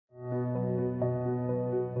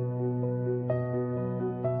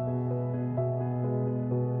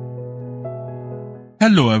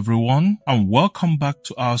Hello everyone, and welcome back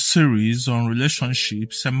to our series on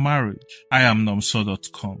relationships and marriage. I am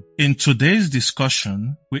Nomso.com. In today's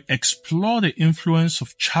discussion, we explore the influence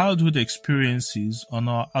of childhood experiences on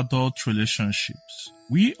our adult relationships.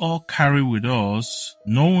 We all carry with us,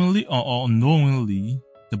 knowingly or unknowingly,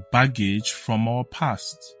 the baggage from our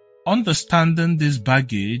past. Understanding this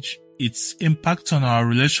baggage, its impact on our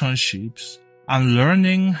relationships, and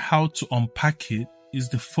learning how to unpack it is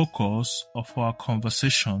the focus of our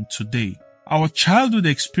conversation today. Our childhood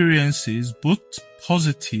experiences, both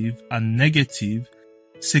positive and negative,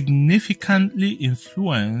 significantly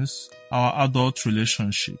influence our adult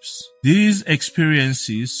relationships. These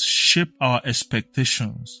experiences shape our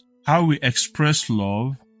expectations, how we express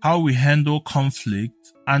love, how we handle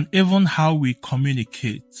conflict, and even how we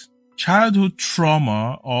communicate. Childhood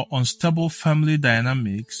trauma or unstable family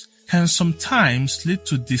dynamics can sometimes lead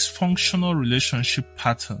to dysfunctional relationship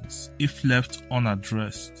patterns if left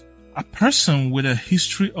unaddressed. A person with a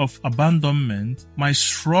history of abandonment might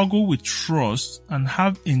struggle with trust and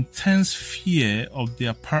have intense fear of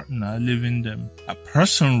their partner leaving them. A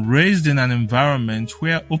person raised in an environment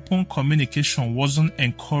where open communication wasn't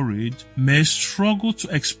encouraged may struggle to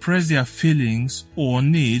express their feelings or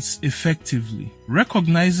needs effectively.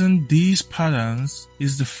 Recognizing these patterns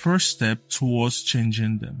is the first step towards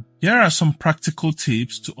changing them. Here are some practical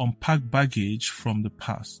tips to unpack baggage from the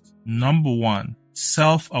past. Number 1.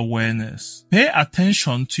 Self-awareness. Pay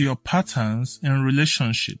attention to your patterns in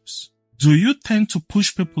relationships. Do you tend to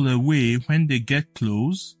push people away when they get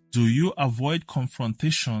close? Do you avoid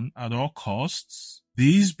confrontation at all costs?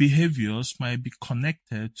 These behaviors might be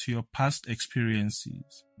connected to your past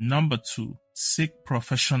experiences. Number 2. Seek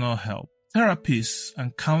professional help. Therapists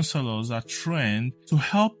and counselors are trained to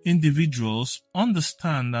help individuals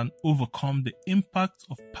understand and overcome the impact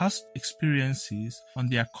of past experiences on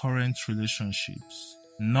their current relationships.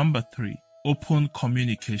 Number 3. Open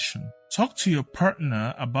communication. Talk to your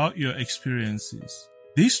partner about your experiences.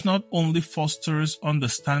 This not only fosters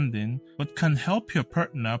understanding, but can help your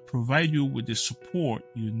partner provide you with the support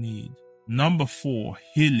you need. Number 4.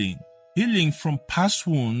 Healing. Healing from past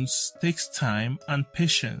wounds takes time and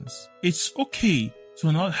patience. It's okay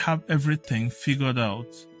to not have everything figured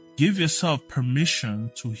out. Give yourself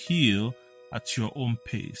permission to heal at your own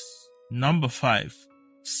pace. Number 5.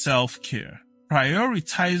 Self-care.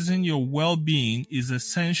 Prioritizing your well-being is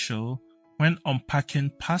essential when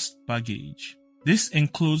unpacking past baggage. This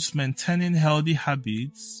includes maintaining healthy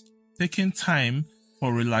habits, taking time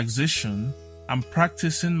for relaxation, and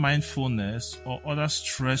practicing mindfulness or other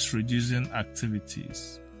stress-reducing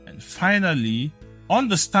activities. And finally,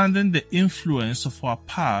 understanding the influence of our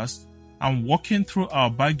past and working through our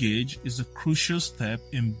baggage is a crucial step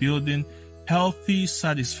in building healthy,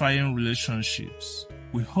 satisfying relationships.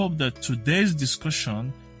 We hope that today's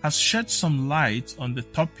discussion has shed some light on the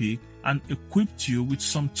topic and equipped you with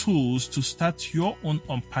some tools to start your own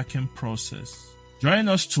unpacking process. Join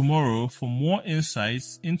us tomorrow for more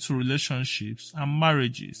insights into relationships and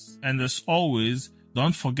marriages. And as always,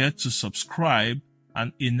 don't forget to subscribe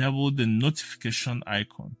and enable the notification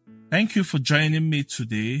icon. Thank you for joining me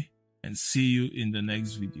today, and see you in the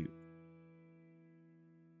next video.